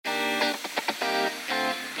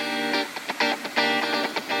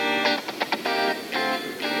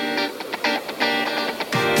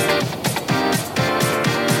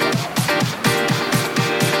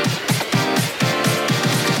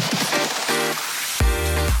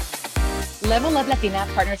Level Up Latina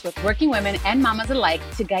partners with working women and mamas alike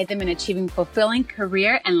to guide them in achieving fulfilling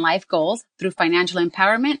career and life goals through financial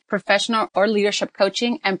empowerment, professional or leadership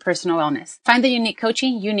coaching, and personal wellness. Find the unique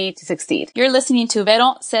coaching you need to succeed. You're listening to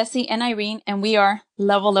Vero, Ceci, and Irene, and we are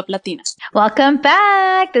Level Up Latina. Welcome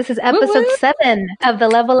back. This is episode 7 of the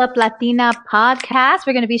Level Up Latina podcast.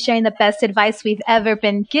 We're going to be sharing the best advice we've ever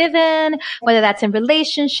been given, whether that's in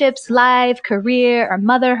relationships, life, career, or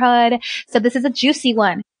motherhood. So this is a juicy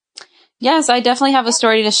one. Yes, I definitely have a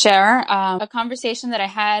story to share. A conversation that I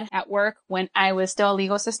had at work when I was still a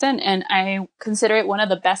legal assistant, and I consider it one of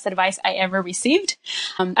the best advice I ever received.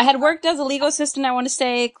 I had worked as a legal assistant, I want to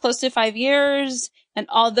say, close to 5 years. And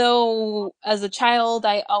although as a child,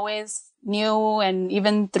 I always knew, and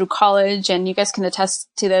even through college, and you guys can attest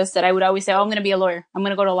to this, that I would always say, oh, I'm going to be a lawyer. I'm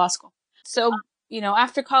going to go to law school. So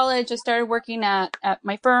after college, I started working at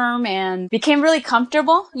my firm and became really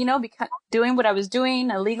comfortable, doing what I was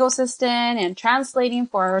doing, a legal assistant and translating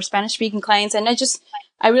for our Spanish speaking clients. And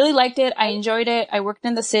I really liked it. I enjoyed it. I worked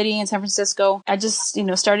in the city in San Francisco. I just,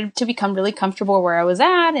 started to become really comfortable where I was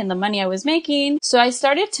at and the money I was making. So I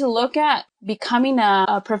started to look at becoming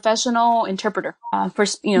a professional interpreter for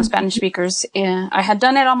Spanish speakers. And I had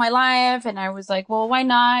done it all my life, and I was like, well, why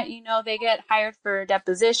not? They get hired for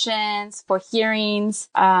depositions, for hearings.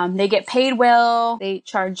 They get paid well. They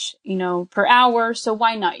charge per hour. So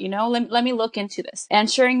why not? Let me look into this. And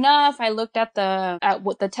sure enough, I looked at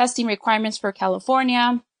what the testing requirements for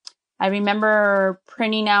California. I remember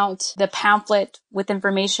printing out the pamphlet with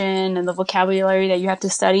information and the vocabulary that you have to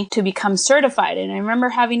study to become certified. And I remember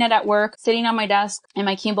having it at work, sitting on my desk in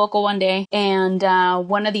my cubicle one day. And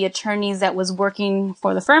one of the attorneys that was working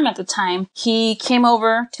for the firm at the time, he came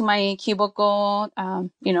over to my cubicle,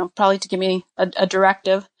 probably to give me a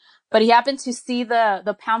directive. But he happened to see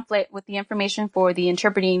the pamphlet with the information for the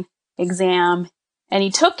interpreting exam. And he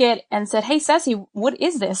took it and said, hey, Ceci, what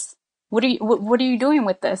is this? What are you doing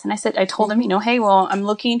with this? And I told him, hey, well, I'm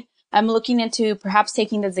looking into perhaps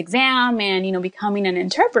taking this exam and, becoming an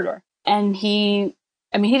interpreter. And he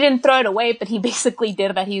didn't throw it away, but he basically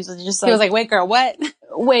did that. He was just like, he was like, wait, girl, what?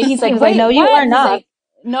 Wait, he's like, wait, no, you are not. Like,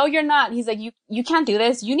 no, you're not. He's like, you can't do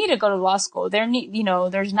this. You need to go to law school.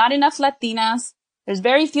 There's not enough Latinas. There's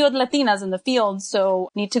very few Latinas in the field, so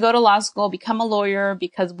you need to go to law school, become a lawyer,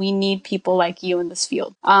 because we need people like you in this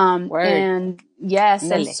field. Word. And yes,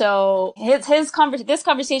 Really? and so this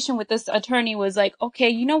conversation with this attorney was like, okay,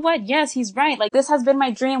 you know what? Yes, he's right. Like, this has been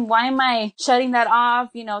my dream. Why am I shutting that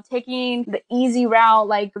off? Taking the easy route,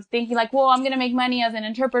 like thinking like, well, I'm gonna make money as an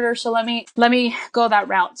interpreter, so let me go that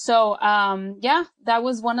route. So, that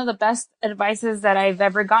was one of the best advices that I've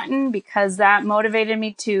ever gotten, because that motivated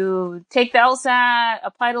me to take the LSAT,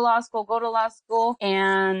 apply to law school, go to law school,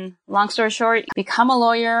 and long story short, become a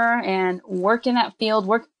lawyer and work in that field,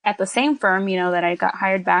 work at the same firm, that I got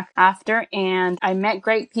hired back after. And I met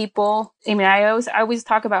great people. I always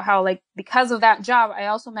talk about how, like, because of that job, I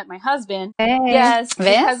also met my husband. Hey. Yes.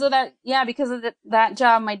 Because of that. Yeah. Because of that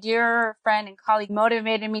job, my dear friend and colleague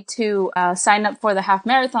motivated me to sign up for the half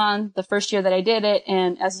marathon the first year that I did it.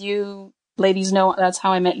 And as you ladies know, that's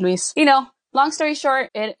how I met Luis. Long story short,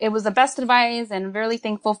 it was the best advice, and I'm really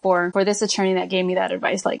thankful for this attorney that gave me that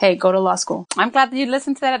advice. Like, hey, go to law school. I'm glad that you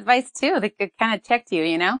listened to that advice too. It kind of checked you,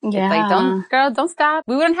 Yeah. It's like, don't stop.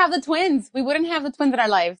 We wouldn't have the twins. We wouldn't have the twins in our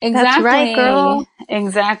lives. Exactly. That's right, girl.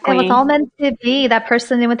 Exactly. It was all meant to be. That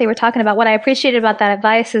person knew what they were talking about. What I appreciated about that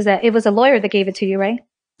advice is that it was a lawyer that gave it to you, right?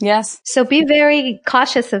 Yes. So be very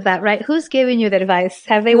cautious of that, right? Who's giving you the advice?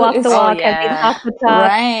 Have they walked the walk? yeah. Have they talked the talk?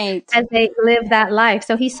 Right. Have they lived that life?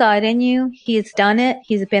 So he saw it in you. He's done it.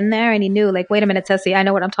 He's been there, and he knew, like, wait a minute, Ceci, I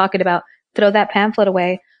know what I'm talking about. Throw that pamphlet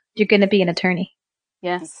away. You're going to be an attorney.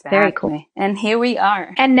 Yes. Exactly. Very cool. And here we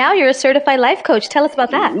are. And now you're a certified life coach. Tell us about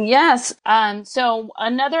that. Yes. So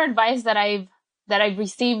another advice that I've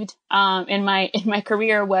received in my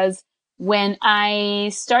career was, when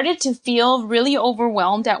I started to feel really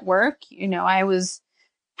overwhelmed at work.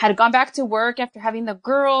 Had gone back to work after having the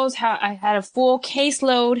girls. I had a full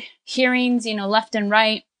caseload, hearings, left and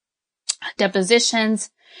right,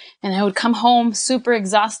 depositions. And I would come home super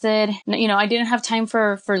exhausted. I didn't have time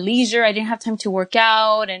for leisure. I didn't have time to work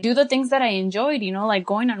out and do the things that I enjoyed, like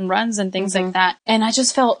going on runs and things like that. And I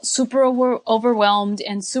just felt super overwhelmed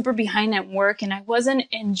and super behind at work. And I wasn't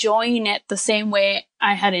enjoying it the same way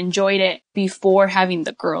I had enjoyed it before having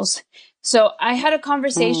the girls. So I had a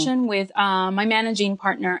conversation with my managing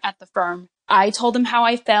partner at the firm. I told him how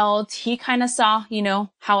I felt. He kind of saw,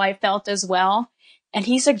 how I felt as well. And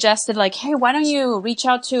he suggested, like, hey, why don't you reach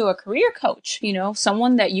out to a career coach,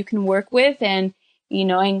 someone that you can work with, and,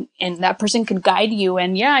 and that person could guide you.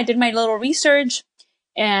 And yeah, I did my little research,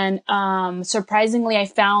 And surprisingly, I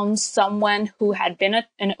found someone who had been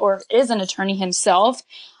or is an attorney himself,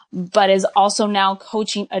 but is also now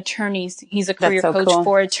coaching attorneys. He's a career coach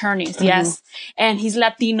for attorneys. Mm-hmm. Yes. And he's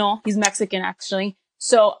Latino. He's Mexican, actually.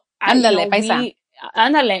 So Ándale, paisa.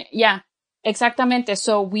 Ándale. Yeah, exactamente.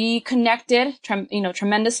 So we connected,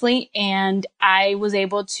 tremendously. And I was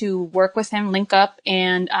able to work with him, link up,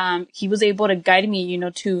 and he was able to guide me,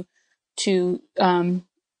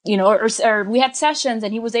 or we had sessions,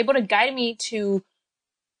 and he was able to guide me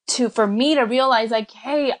for me to realize, like,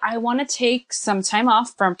 hey, I want to take some time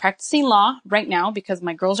off from practicing law right now because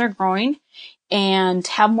my girls are growing and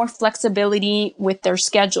have more flexibility with their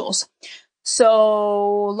schedules.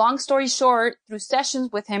 So long story short, through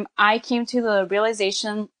sessions with him, I came to the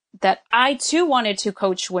realization that I too wanted to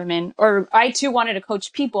coach women, or I too wanted to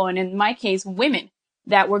coach people. And in my case, women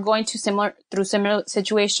that were going through similar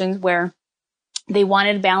situations where they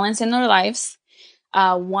wanted balance in their lives,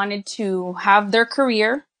 wanted to have their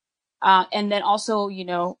career, and then also,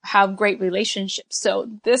 have great relationships. So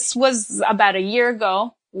this was about a year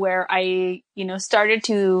ago where I, started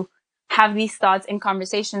to have these thoughts and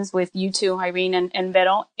conversations with you two, Irene and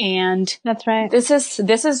Vero. And that's right.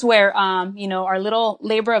 This is where, our little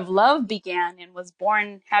labor of love began and was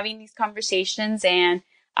born, having these conversations. And,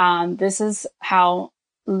 this is how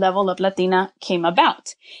Level Up Latina came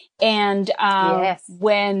about. And,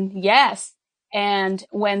 when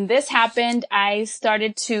this happened, I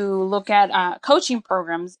started to look at, coaching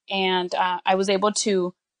programs, and, I was able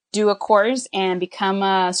to do a course and become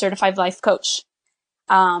a certified life coach.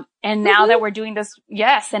 And now that we're doing this,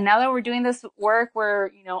 work, we're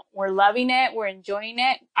loving it. We're enjoying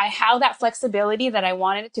it. I have that flexibility that I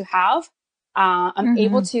wanted it to have. I'm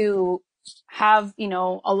able to have,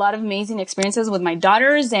 a lot of amazing experiences with my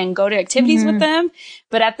daughters and go to activities with them.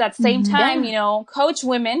 But at that same time, coach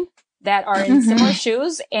women that are in similar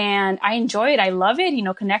shoes, and I enjoy it. I love it,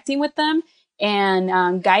 connecting with them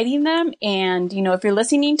and, guiding them. And, if you're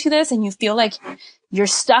listening to this and you feel like you're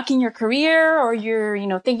stuck in your career, or you're,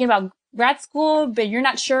 thinking about grad school, but you're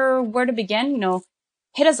not sure where to begin,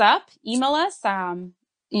 hit us up, email us,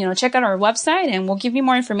 check out our website, and we'll give you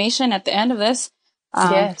more information at the end of this,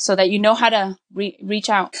 so that you know how to reach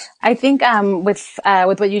out. I think, with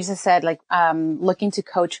what you just said, like, looking to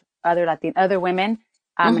coach other women,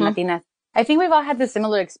 and Latinas, I think we've all had this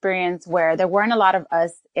similar experience where there weren't a lot of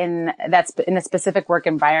us in a specific work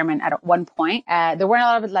environment at one point. There weren't a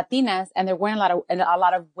lot of Latinas, and there weren't a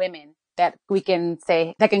lot of women that we can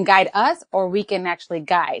say that can guide us, or we can actually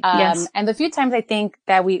guide. And the few times I think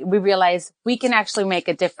that we realize we can actually make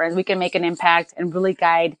a difference, we can make an impact and really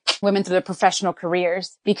guide women through their professional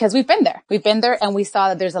careers, because we've been there and we saw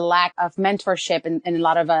that there's a lack of mentorship in a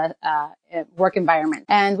lot of work environment,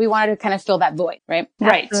 and we wanted to kind of fill that void, right?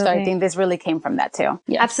 Right. So I think this really came from that too.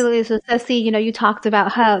 Yes. Absolutely. So Ceci, you talked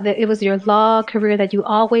about how it was your law career that you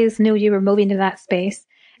always knew you were moving to that space.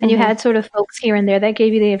 And you had sort of folks here and there that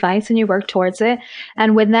gave you the advice, and you worked towards it.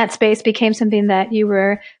 And when that space became something that you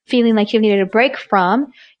were feeling like you needed a break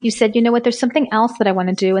from, you said, you know what, there's something else that I want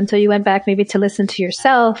to do. And so you went back maybe to listen to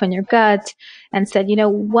yourself and your gut and said,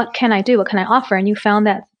 what can I do? What can I offer? And you found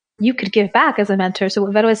that you could give back as a mentor. So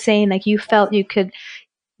what Vero was saying, like, you felt you could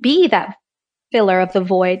be that filler of the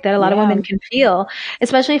void that a lot of women can feel,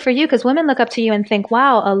 especially for you, because women look up to you and think,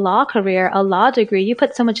 wow, a law career, a law degree, you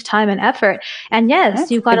put so much time and effort. And yes,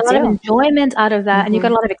 you got a lot of enjoyment out of that, and you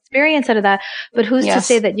got a lot of experience out of that. But who's to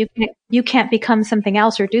say that you can't become something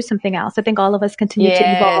else or do something else? I think all of us continue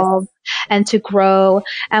to evolve and to grow,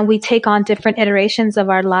 and we take on different iterations of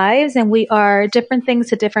our lives, and we are different things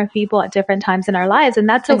to different people at different times in our lives. And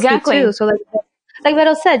that's okay too. So like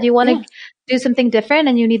Vero said, you want to do something different,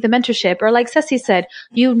 and you need the mentorship. Or like Ceci said,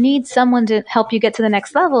 you need someone to help you get to the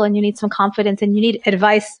next level, and you need some confidence, and you need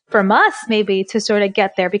advice from us maybe to sort of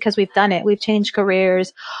get there, because we've done it. We've changed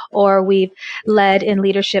careers, or we've led in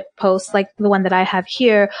leadership posts like the one that I have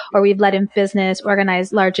here, or we've led in business,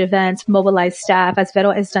 organized large events, mobilized staff, as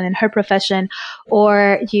Vero has done in her profession,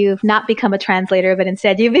 or you've not become a translator, but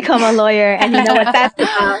instead you've become a lawyer, and you know what that's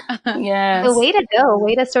about. The way to go,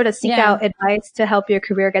 way to sort of seek out advice to help your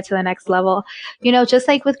career get to the next level. Just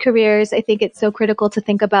like with careers, I think it's so critical to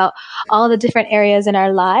think about all the different areas in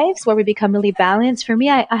our lives where we become really balanced. For me,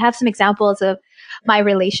 I have some examples of my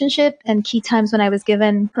relationship and key times when I was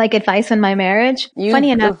given like advice in my marriage. Funny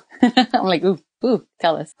enough. I'm like, ooh,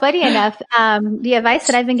 tell us. Funny enough, the advice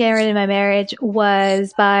that I've been given in my marriage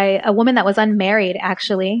was by a woman that was unmarried,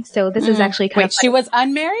 actually. So this is actually kind of she was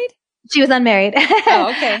unmarried? She was unmarried.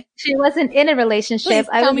 Oh, okay. She wasn't in a relationship. Please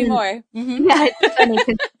tell me more. Mm-hmm. Yeah, it's funny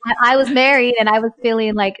because I was married and I was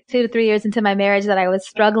feeling like 2 to 3 years into my marriage that I was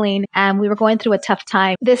struggling and we were going through a tough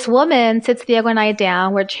time. This woman sits Diego and I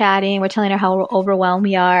down. We're chatting. We're telling her how overwhelmed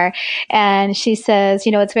we are. And she says,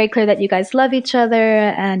 it's very clear that you guys love each other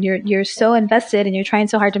and you're so invested and you're trying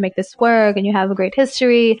so hard to make this work and you have a great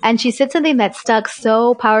history. And she said something that stuck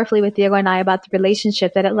so powerfully with Diego and I about the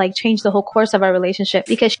relationship that it like changed the whole course of our relationship,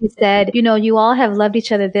 because she said, you all have loved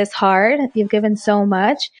each other this hard. You've given so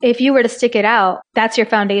much. If you were to stick it out, that's your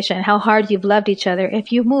foundation, how hard you've loved each other.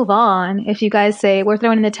 If you move on, if you guys say, we're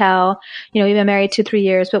throwing in the towel, we've been married 2-3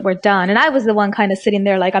 years, but we're done. And I was the one kind of sitting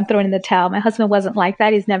there like, I'm throwing in the towel. My husband wasn't like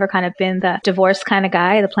that. He's never kind of been the divorce kind of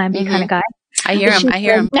guy, the plan B kind of guy. I hear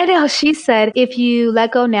him. I know. She said, if you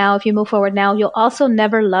let go now, if you move forward now, you'll also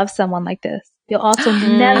never love someone like this. You'll also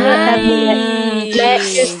never ever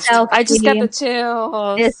let yourself I just got the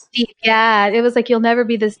chills. This deep. Yeah. It was like, you'll never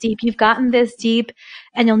be this deep. You've gotten this deep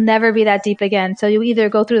and you'll never be that deep again. So you either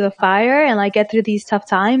go through the fire and like get through these tough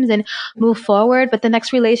times and move forward. But the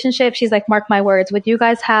next relationship, she's like, mark my words, what you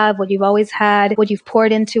guys have, what you've always had, what you've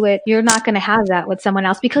poured into it, you're not going to have that with someone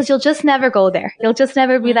else because you'll just never go there. You'll just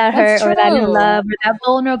never be that hurt or that in love or that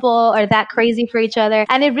vulnerable or that crazy for each other.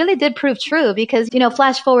 And it really did prove true because,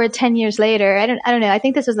 flash forward 10 years later, I don't know. I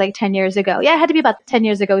think this was like 10 years ago. Yeah, it had to be about 10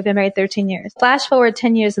 years ago. We've been married 13 years. Flash forward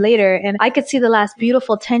 10 years later and I could see the last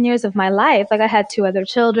beautiful 10 years of my life. Like I had 2 other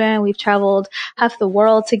children. We've traveled half the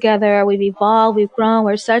world together. We've evolved. We've grown.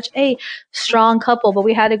 We're such a strong couple, but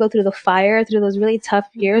we had to go through the fire, through those really tough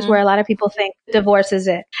years where a lot of people think divorce is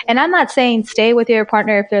it. And I'm not saying stay with your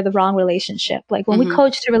partner if they're the wrong relationship. Like when we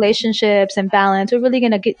coach to relationships and balance, we're really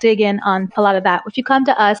going to dig in on a lot of that. If you come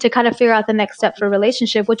to us to kind of figure out the next step for a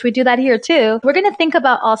relationship, which we do that here too, we're going to think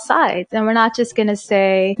about all sides and we're not just going to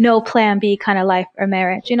say no plan B kind of life or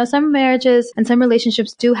marriage. Some marriages and some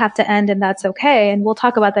relationships do have to end and that's okay. And we'll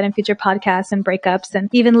talk about that in future podcasts and breakups. And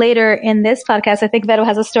even later in this podcast, I think Vero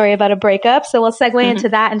has a story about a breakup. So we'll segue into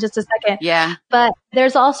that in just a second. Yeah. But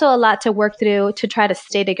there's also a lot to work through to try to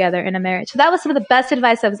stay together in a marriage. So that was some of the best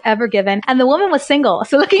advice I was ever given. And the woman was single.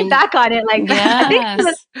 So looking back on it, like, I think she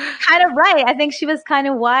was kind of right. I think she was kind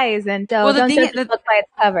of wise. And don't judge the book by its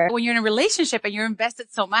cover. When you're in a relationship and you're invested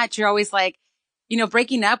so much, you're always like,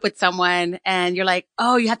 breaking up with someone and you're like,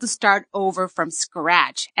 oh, you have to start over from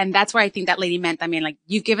scratch. And that's where I think that lady meant. I mean, like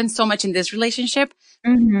you've given so much in this relationship.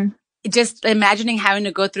 Just imagining having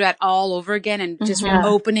to go through that all over again and just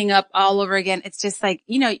opening up all over again. It's just like,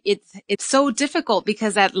 it's so difficult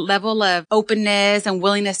because that level of openness and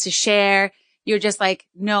willingness to share, you're just like,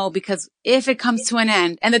 no, because if it comes to an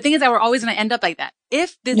end, and the thing is that we're always going to end up like that.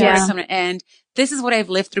 If this were to come to an end, this is what I've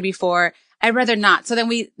lived through before. I'd rather not. So then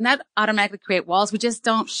we not automatically create walls. We just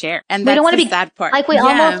don't share. And that's the sad part. Like we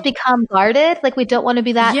almost become guarded. Like we don't want to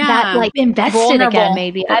be that like invested vulnerable again,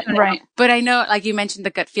 maybe. I don't know. Right. But I know, like you mentioned the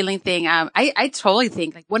gut feeling thing. I totally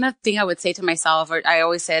think like one of the things I would say to myself, or I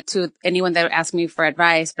always said to anyone that would ask me for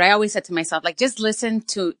advice, but I always said to myself, like, just listen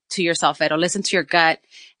to yourself, Vero, listen to your gut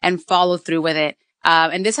and follow through with it.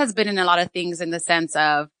 And this has been in a lot of things in the sense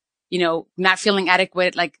of, not feeling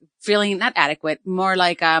adequate, like feeling not adequate, more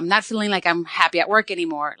like, not feeling like I'm happy at work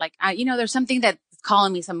anymore. Like, there's something that's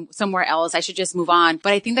calling me somewhere else. I should just move on.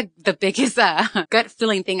 But I think the biggest, gut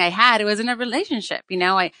feeling thing I had, it was in a relationship.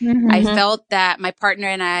 I felt that my partner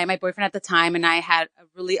and my boyfriend at the time and I had a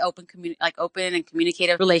really open and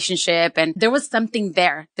communicative relationship. And there was something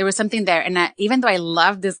there. And even though I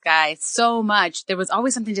loved this guy so much, there was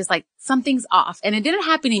always something just like something's off. And it didn't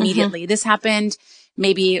happen immediately. This happened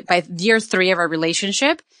maybe by year 3 of our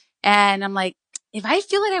relationship. And I'm like, if I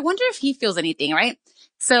feel it, I wonder if he feels anything, right?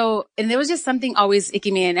 So, and there was just something always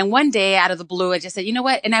icking me in. And one day out of the blue, I just said, you know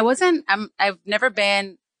what? And I've never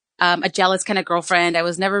been, a jealous kind of girlfriend. I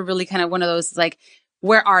was never really kind of one of those like,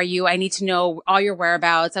 where are you? I need to know all your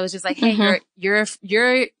whereabouts. I was just like, hey, you're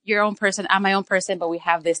your own person. I'm my own person, but we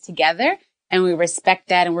have this together and we respect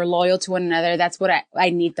that and we're loyal to one another. That's what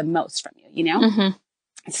I need the most from you,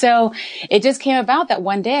 So it just came about that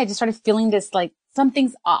one day I just started feeling this like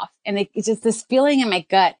something's off, and it's just this feeling in my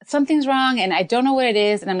gut, something's wrong, and I don't know what it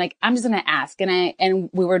is. And I'm like, I'm just gonna ask. And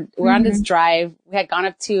we're on this drive. We had gone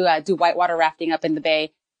up to do whitewater rafting up in the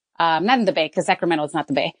bay, not in the bay because Sacramento is not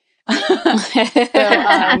the bay.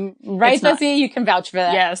 So, right, Ceci, you can vouch for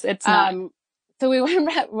that. Yes, it's not. So we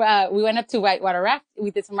went up to whitewater raft.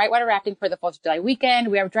 We did some whitewater rafting for the 4th of July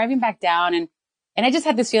weekend. We were driving back down, and I just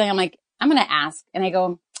had this feeling. I'm like, I'm gonna ask, and I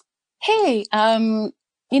go, hey,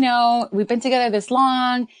 we've been together this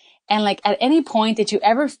long. And like, at any point, did you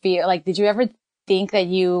ever think that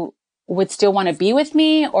you would still want to be with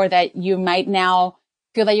me, or that you might now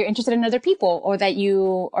feel that you're interested in other people, or that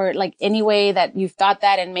you, or like any way that you've thought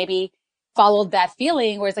that and maybe followed that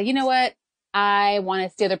feeling where it's like, you know what? I want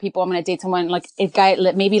to see other people. I'm going to date someone. Like if guy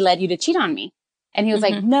maybe led you to cheat on me. And he was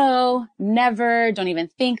like, no, never. Don't even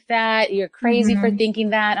think that. You're crazy for thinking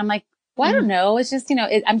that. I'm like, well, I don't know. It's just,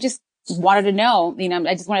 I'm just wanted to know,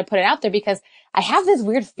 I just want to put it out there because I have this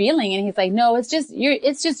weird feeling. And he's like, no, it's just you.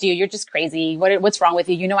 You're just crazy. What's wrong with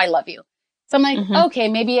you? I love you. So I'm like, okay,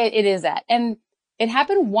 maybe it is that. And it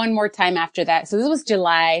happened one more time after that. So this was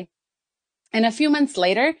July. And a few months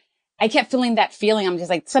later, I kept feeling that feeling. I'm just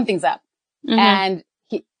like, something's up. And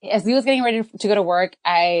as he was getting ready to go to work,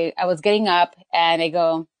 I was getting up and I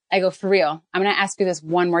go, for real, I'm going to ask you this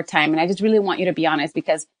one more time. And I just really want you to be honest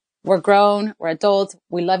because we're grown, we're adults,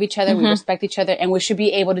 we love each other, we respect each other, and we should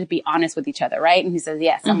be able to be honest with each other, right? And he says,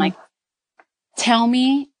 yes. I'm like, tell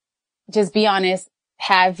me, just be honest.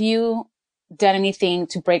 Have you done anything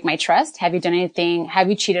to break my trust? Have you done anything? Have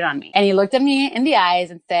you cheated on me? And he looked at me in the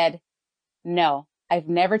eyes and said, no, I've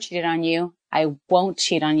never cheated on you. I won't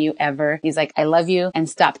cheat on you ever. He's like, I love you and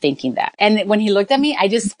stop thinking that. And when he looked at me, I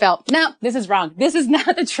just felt, no, this is wrong. This is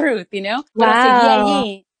not the truth, But I said,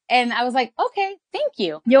 yeah. And I was like, okay, thank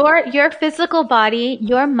you. Your physical body,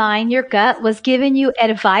 your mind, your gut was giving you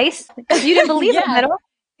advice because you didn't believe him at all.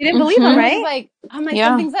 You didn't believe him, right? I'm like,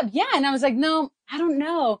 something's up. Yeah. And I was like, no, I don't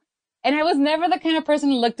know. And I was never the kind of person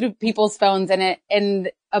to look through people's phones.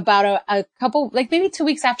 And about a couple, like maybe 2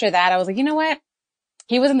 weeks after that, I was like, you know what?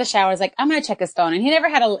 He was in the shower. I was like, I'm going to check his phone. And he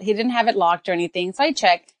didn't have it locked or anything. So I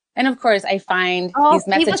checked. And of course I find these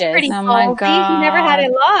messages. He was pretty oh my God. He never had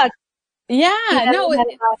it locked. Yeah, no.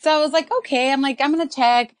 So I was like, okay, I'm going to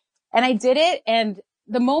check. And I did it. And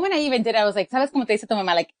the moment I even did it, I was like, ¿sabes cómo te dice tu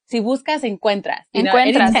mamá? Like, si buscas, encuentras.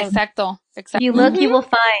 Encuentras, exacto. You look, you will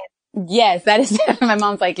find. Yes, that is, my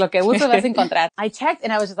mom's like, lo que buscas vas a encontrar. I checked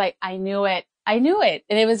and I was just like, I knew it. And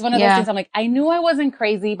it was one of those things. I'm like, I knew I wasn't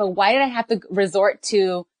crazy, but why did I have to resort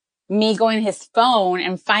to me going to his phone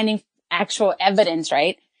and finding actual evidence,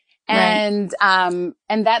 right? And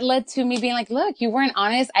that led to me being like, look, you weren't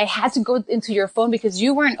honest. I had to go into your phone because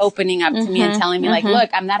you weren't opening up to me and telling me like, look,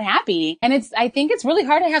 I'm not happy. And I think it's really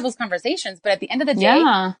hard to have those conversations. But at the end of the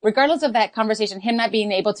day, regardless of that conversation, him not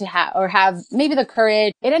being able to have maybe the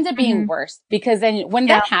courage, it ends up being worse because then when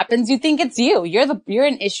that happens, you think it's you. You're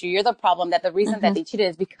an issue. You're the problem, that the reason that they cheated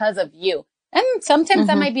is because of you. And sometimes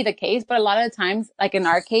that might be the case, but a lot of the times, like in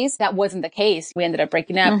our case, that wasn't the case. We ended up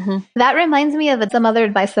breaking up. That reminds me of some other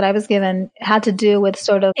advice that I was given, had to do with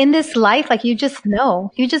sort of in this life, like you just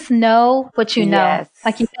know what you know, yes.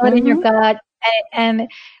 like you feel it in your gut. And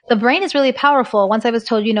the brain is really powerful. Once I was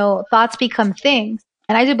told, thoughts become things.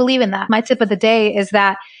 And I do believe in that. My tip of the day is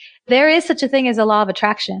that there is such a thing as a law of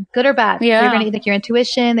attraction, good or bad. Yeah. You're going to, like your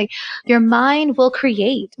intuition, your mind will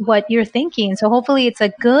create what you're thinking. So hopefully it's a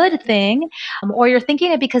good thing, or you're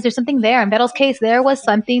thinking it because there's something there. In Bettel's case, there was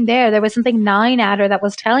something there. There was something gnawing at her that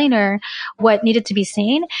was telling her what needed to be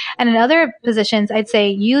seen. And in other positions, I'd say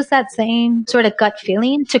use that same sort of gut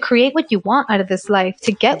feeling to create what you want out of this life,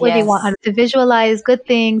 to get what you want out of it, to visualize good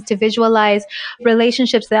things, to visualize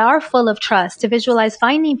relationships that are full of trust, to visualize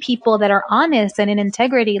finding people that are honest and in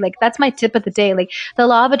integrity. Like that's my tip of the day. Like the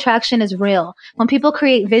law of attraction is real. When people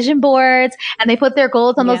create vision boards and they put their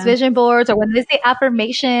goals on those vision boards, or when they say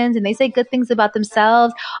affirmations and they say good things about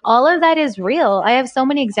themselves, all of that is real. I have so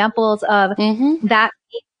many examples of that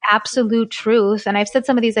absolute truth. And I've said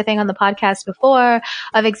some of these, I think, on the podcast before,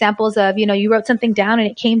 of examples of, you wrote something down and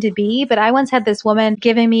it came to be. But I once had this woman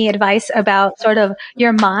giving me advice about sort of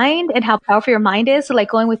your mind and how powerful your mind is. So like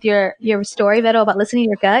going with your story, Vero, about listening to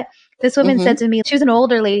your gut. This woman said to me, she was an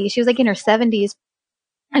older lady. She was like in her 70s.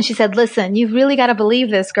 And she said, listen, you've really got to believe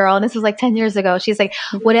this, girl. And this was like 10 years ago. She's like,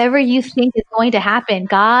 whatever you think is going to happen,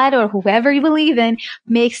 God or whoever you believe in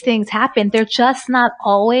makes things happen. They're just not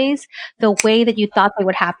always the way that you thought they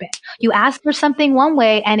would happen. You ask for something one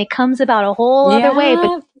way and it comes about a whole other way,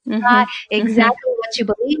 but not exactly what you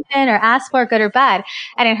believe in or ask for, good or bad.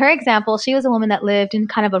 And in her example, she was a woman that lived in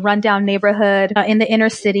kind of a rundown neighborhood in the inner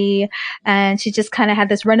city. And she just kind of had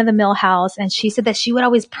this run-of-the-mill house. And she said that she would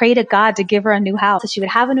always pray to God to give her a new house. That she would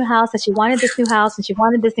have a new house, that she wanted this new house, and she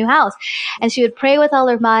wanted this new house. And she would pray with all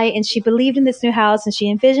her might, and she believed in this new house, and she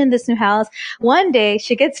envisioned this new house. One day,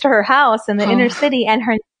 she gets to her house in the inner city, and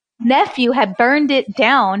her nephew had burned it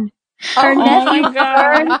down. Her nephew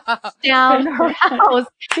burned down her house.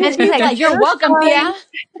 And she's like, you're welcome, Tia.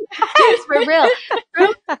 It's for real.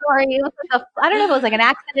 True story. It was like I don't know if it was like an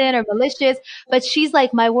accident or malicious, but she's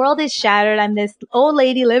like, my world is shattered. I'm this old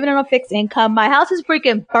lady living on a fixed income. My house is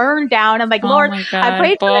freaking burned down. I'm like, Lord, I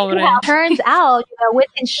prayed for this house. Turns out, with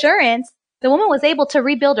insurance, the woman was able to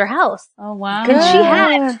rebuild her house. Oh, wow. And she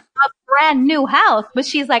had a brand new house, but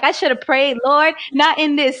she's like, I should have prayed, Lord, not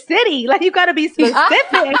in this city. Like, you got to be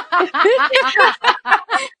specific.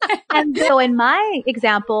 And so in my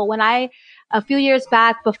example, when a few years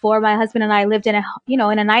back, before my husband and I lived in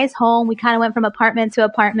a nice home, we kind of went from apartment to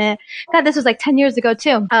apartment. God, this was like 10 years ago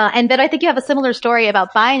too. And then I think you have a similar story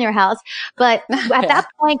about buying your house. But at that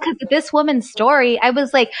point, because of this woman's story, I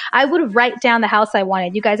was like, I would write down the house I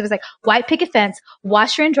wanted. You guys, it was like white picket fence,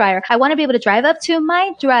 washer and dryer. I want to be able to drive up to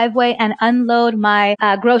my driveway and unload my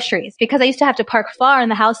groceries, because I used to have to park far in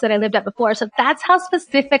the house that I lived at before. So that's how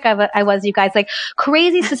specific I was, you guys, like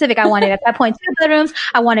crazy specific. I wanted at that point 2 bedrooms.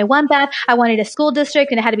 I wanted 1 bath. I wanted a school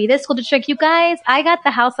district, and it had to be this school district. You guys, I got the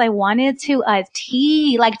house I wanted to a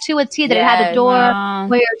T, like to a T, that it had a door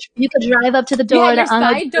where you could drive up to the door. You had your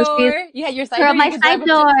side door. You had your side door. My side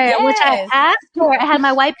door, which I asked for. I had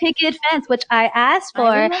my white picket fence, which I asked for.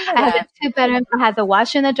 I had the 2 bedrooms. I had the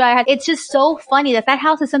washer and the dryer. It's just so funny that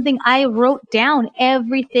house is something I wrote down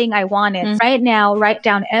everything I wanted. Right now, write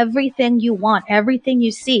down everything you want, everything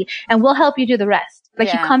you see, and we'll help you do the rest.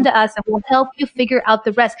 Like you come to us and we'll help you figure out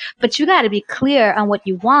the rest, but you got to be clear on what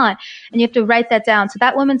you want, and you have to write that down. So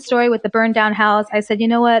that woman's story with the burned down house, I said, you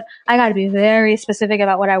know what? I got to be very specific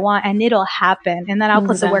about what I want, and it'll happen. And then I'll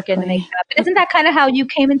put the work in to make it happen. Isn't that kind of how you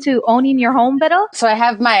came into owning your home, Vero? So I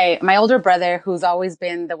have my older brother, who's always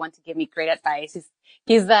been the one to give me great advice.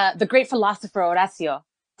 He's the great philosopher Horacio,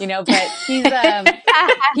 but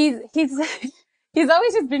he's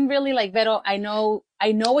always just been really like, Vero, I know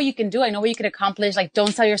what you can do. I know what you can accomplish. Like,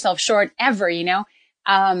 don't sell yourself short ever,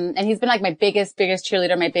 and he's been like my biggest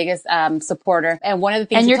cheerleader, my biggest, supporter. And one of the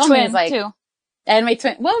things he told me is like, too. And my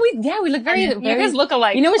twin, well, we look very, you guys look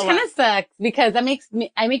alike. Which kind of sucks, because it makes me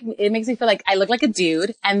feel like I look like a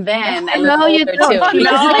dude, and then I look no, older you too. don't. Because No,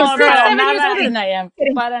 he's like 7 no, years older than I am.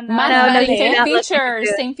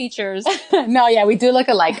 Same features. No, yeah, we do look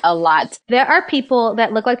alike a lot. There are people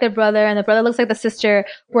that look like their brother, and the brother looks like the sister,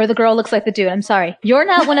 where the girl looks like the dude. I'm sorry. You're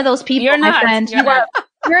not one of those people, You're my not. friend.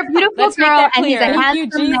 You're a beautiful Let's girl, and he's a clear.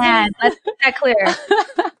 handsome man. Let's make that clear.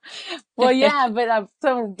 Well, yeah, but,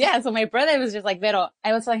 so my brother was just like, Vero,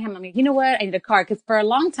 I was telling him, I'm like, you know what? I need a car. Cause for a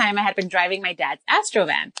long time I had been driving my dad's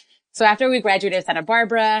Astrovan. So after we graduated at Santa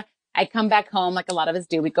Barbara, I come back home like a lot of us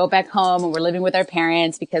do. We go back home and we're living with our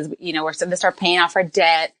parents because, we're starting to start paying off our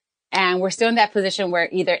debt. And we're still in that position where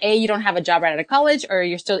either A, you don't have a job right out of college, or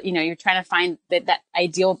you're still, you're trying to find that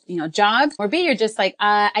ideal, job, or B, you're just like,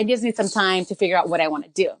 I just need some time to figure out what I want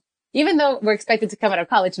to do. Even though we're expected to come out of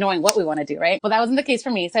college knowing what we want to do, right? Well, that wasn't the case for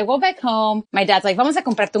me. So I go back home. My dad's like, vamos a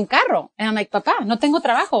comprarte un carro. And I'm like, Papá, no tengo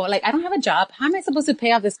trabajo. Like, I don't have a job. How am I supposed to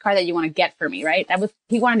pay off this car that you want to get for me, right?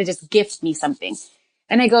 He wanted to just gift me something.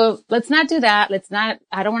 And I go, let's not do that.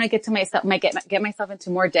 I don't want to get myself into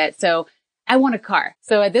more debt. So I want a car.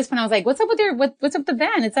 So at this point I was like, what's up with what's up with the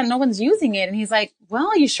van? It's that no one's using it. And he's like, well,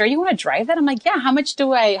 are you sure you want to drive that? I'm like, yeah. How much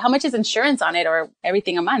is insurance on it, or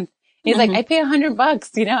everything a month? He's like, I pay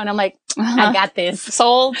 $100, and I'm like, I got this.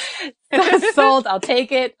 Sold. Sold. I'll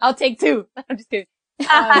take it. I'll take 2. I'm just kidding.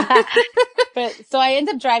 But so I end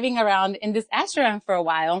up driving around in this Astrovan for a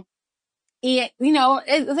while. It's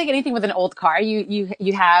like anything with an old car.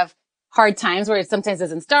 You have hard times where it sometimes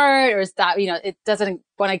doesn't start or stop. It doesn't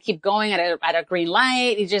want to keep going at a green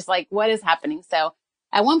light. It's just like, what is happening? So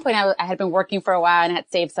at one point I had been working for a while and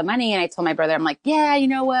had saved some money. And I told my brother, I'm like, yeah, you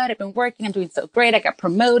know what? I've been working. I'm doing so great. I got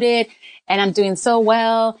promoted and I'm doing so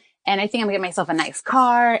well. And I think I'm gonna get myself a nice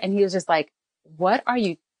car. And he was just like, what are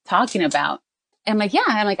you talking about? And I'm like, yeah.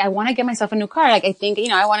 I'm like, I want to get myself a new car. Like, I think,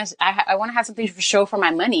 I want to have something to show for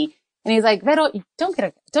my money. And he's like, Vero, don't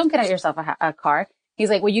get yourself a car. He's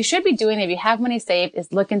like, what you should be doing if you have money saved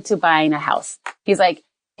is look into buying a house. He's like,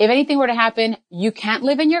 if anything were to happen, you can't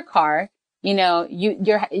live in your car.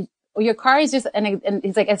 Your car is just, and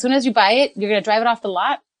he's like, as soon as you buy it, you're going to drive it off the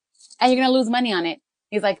lot and you're going to lose money on it.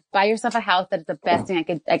 He's like, buy yourself a house. That's the best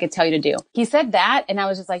thing I could tell you to do. He said that. And I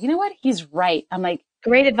was just like, you know what? He's right. I'm like,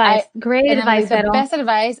 great advice. Great advice. The best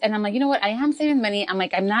advice. And I'm like, you know what? I am saving money. I'm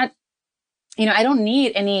like, I'm not, I don't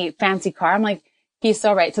need any fancy car. I'm like, he's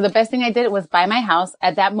so right. So the best thing I did was buy my house.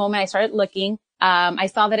 At that moment, I started looking. I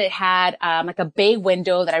saw that it had, like a bay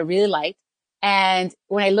window that I really liked. And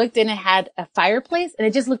when I looked in, it had a fireplace and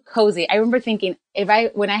it just looked cozy. I remember thinking,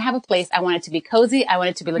 when I have a place, I want it to be cozy. I want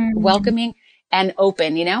it to be welcoming and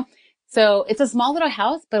open, So it's a small little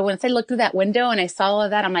house, but once I looked through that window and I saw all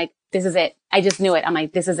of that, I'm like, this is it. I just knew it. I'm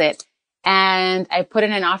like, this is it. And I put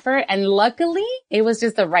in an offer, and luckily it was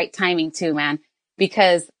just the right timing too, man,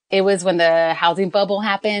 because it was when the housing bubble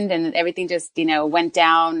happened and everything just, went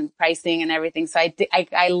down, pricing and everything. So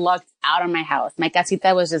I lucked out on my house. My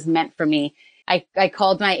casita was just meant for me. I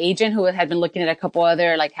called my agent who had been looking at a couple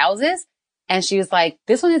other like houses, and she was like,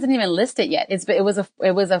 this one isn't even listed yet. It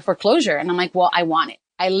was a foreclosure. And I'm like, well, I want it.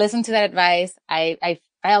 I listened to that advice. I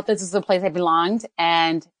felt this was the place I belonged,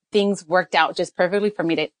 and things worked out just perfectly for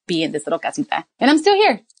me to be in this little casita. And I'm still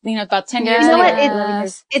here, about 10 years. You know later.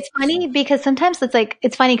 what? It's funny because sometimes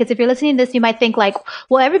it's funny because if you're listening to this, you might think like,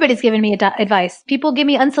 well, everybody's giving me advice. People give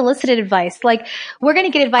me unsolicited advice. Like, we're going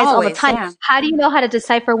to get advice all the time. Yeah. How do you know how to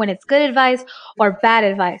decipher when it's good advice or bad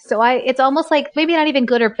advice? So it's almost like maybe not even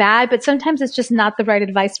good or bad, but sometimes it's just not the right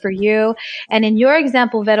advice for you. And in your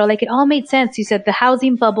example, Vero, like it all made sense. You said the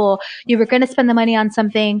housing bubble, you were going to spend the money on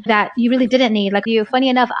something that you really didn't need. Like funny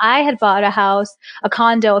enough, I had bought a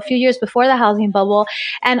condo a few years before the housing bubble.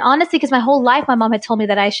 And honestly, because my whole life, my mom had told me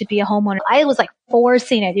that I should be a homeowner. I was like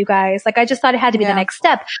forcing it, you guys. Like I just thought it had to be the next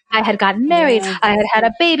step. I had gotten married. Yeah. I had had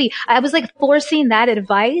a baby. I was like forcing that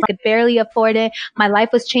advice. I could barely afford it. My life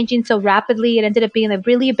was changing so rapidly. It ended up being a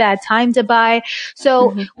really bad time to buy.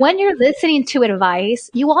 So when you're listening to advice,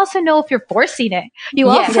 you also know if you're forcing it. You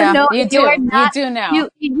also know if you're not. You do know.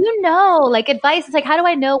 You know, like advice is like, how do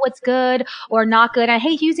I know what's good or not good? I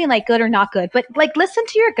hate using like good or not good, but like listen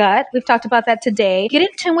to your gut. We've talked about that today. Get in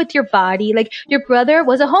tune with your body. Like your brother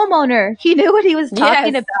was a homeowner. He knew what he was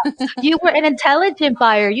talking about. You were an intelligent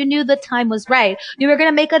buyer. You knew the time was right. You were going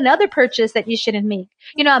to make another purchase that you shouldn't make.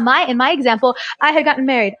 In my example, I had gotten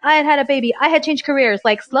married. I had had a baby. I had changed careers.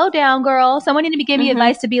 Like, slow down, girl. Someone needed to give me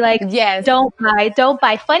advice to be like, don't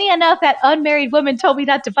buy. Funny enough, that unmarried woman told me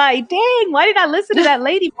not to buy. Dang, why did I listen to that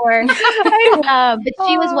lady for? But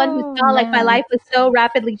she was one who saw like my life was so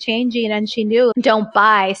rapidly changing, and she knew don't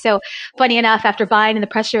buy. So funny enough, after buying and the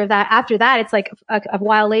pressure of that, after that, it's like a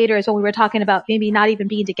while later is when we were talking about maybe not even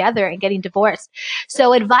being together and getting divorced.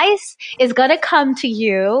 So advice is going to come to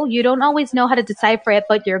you. You don't always know how to decipher it,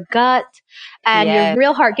 but your gut and your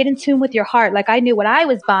real heart, get in tune with your heart. Like I knew what I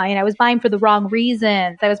was buying. I was buying for the wrong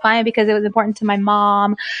reasons. I was buying because it was important to my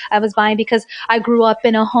mom. I was buying because I grew up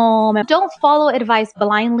in a home. Don't follow advice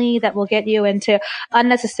blindly that will get you into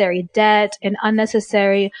unnecessary debt and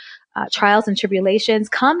unnecessary trials and tribulations.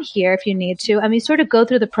 Come here if you need to. I mean, sort of go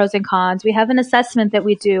through the pros and cons. We have an assessment that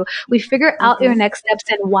we do. We figure out your next steps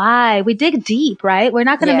and why. We dig deep, right? We're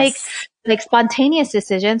not going to make like spontaneous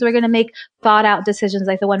decisions. We're going to make thought out decisions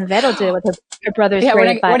like the one Vero did with her brother's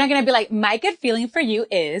great advice. We're not going to be like, my good feeling for you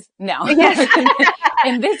is no. Yes.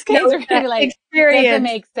 In this case, we're going to be like, does it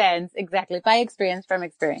make sense? Exactly. By experience, from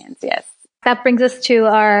experience. Yes. That brings us to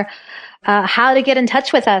our how to get in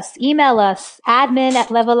touch with us. Email us,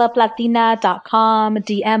 admin@leveluplatina.com,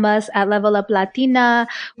 DM us at leveluplatina.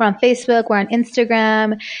 We're on Facebook, we're on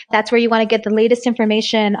Instagram. That's where you want to get the latest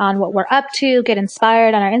information on what we're up to, get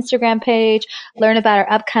inspired on our Instagram page, learn about our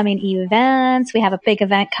upcoming events. We have a big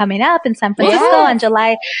event coming up in San Francisco on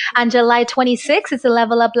July 26th. It's the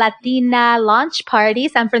Level Up Latina launch party,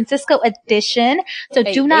 San Francisco edition. So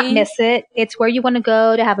do not miss it. It's where you want to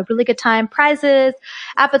go to have a really good time. Prizes,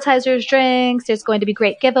 appetizers, drinks. There's going to be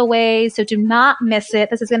great giveaways. So do not miss it.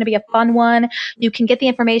 This is going to be a fun one. You can get the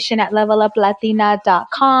information at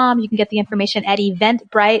leveluplatina.com. You can get the information at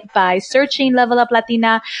Eventbrite by searching Level Up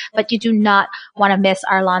Latina, but you do not want to miss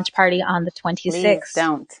our launch party on the 26th. Please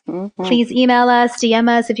don't. Please email us, DM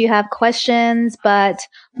us if you have questions, but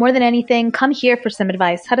more than anything, come here for some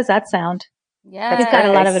advice. How does that sound? Yeah. We've got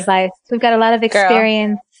a lot of advice. We've got a lot of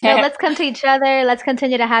experience. So let's come to each other. Let's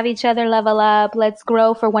continue to have each other level up. Let's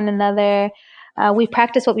grow for one another. We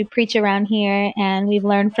practice what we preach around here, and we've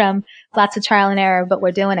learned from lots of trial and error, but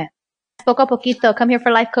we're doing it. Poco a poquito. Come here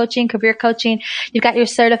for life coaching, career coaching. You've got your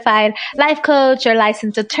certified life coach, your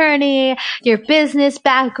licensed attorney, your business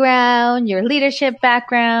background, your leadership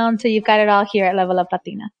background. So you've got it all here at Level Up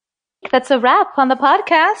Latina. That's a wrap on the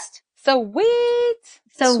podcast. Sweet.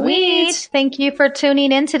 Thank you for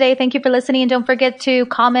tuning in today. Thank you for listening. And don't forget to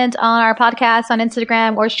comment on our podcast on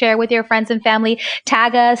Instagram or share with your friends and family.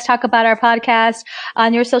 Tag us, talk about our podcast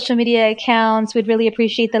on your social media accounts. We'd really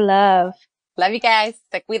appreciate the love. Love you guys.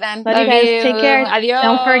 Se cuidan. Love you guys. Take care. Adios.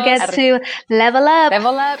 Don't forget to level up.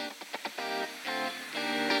 Level up.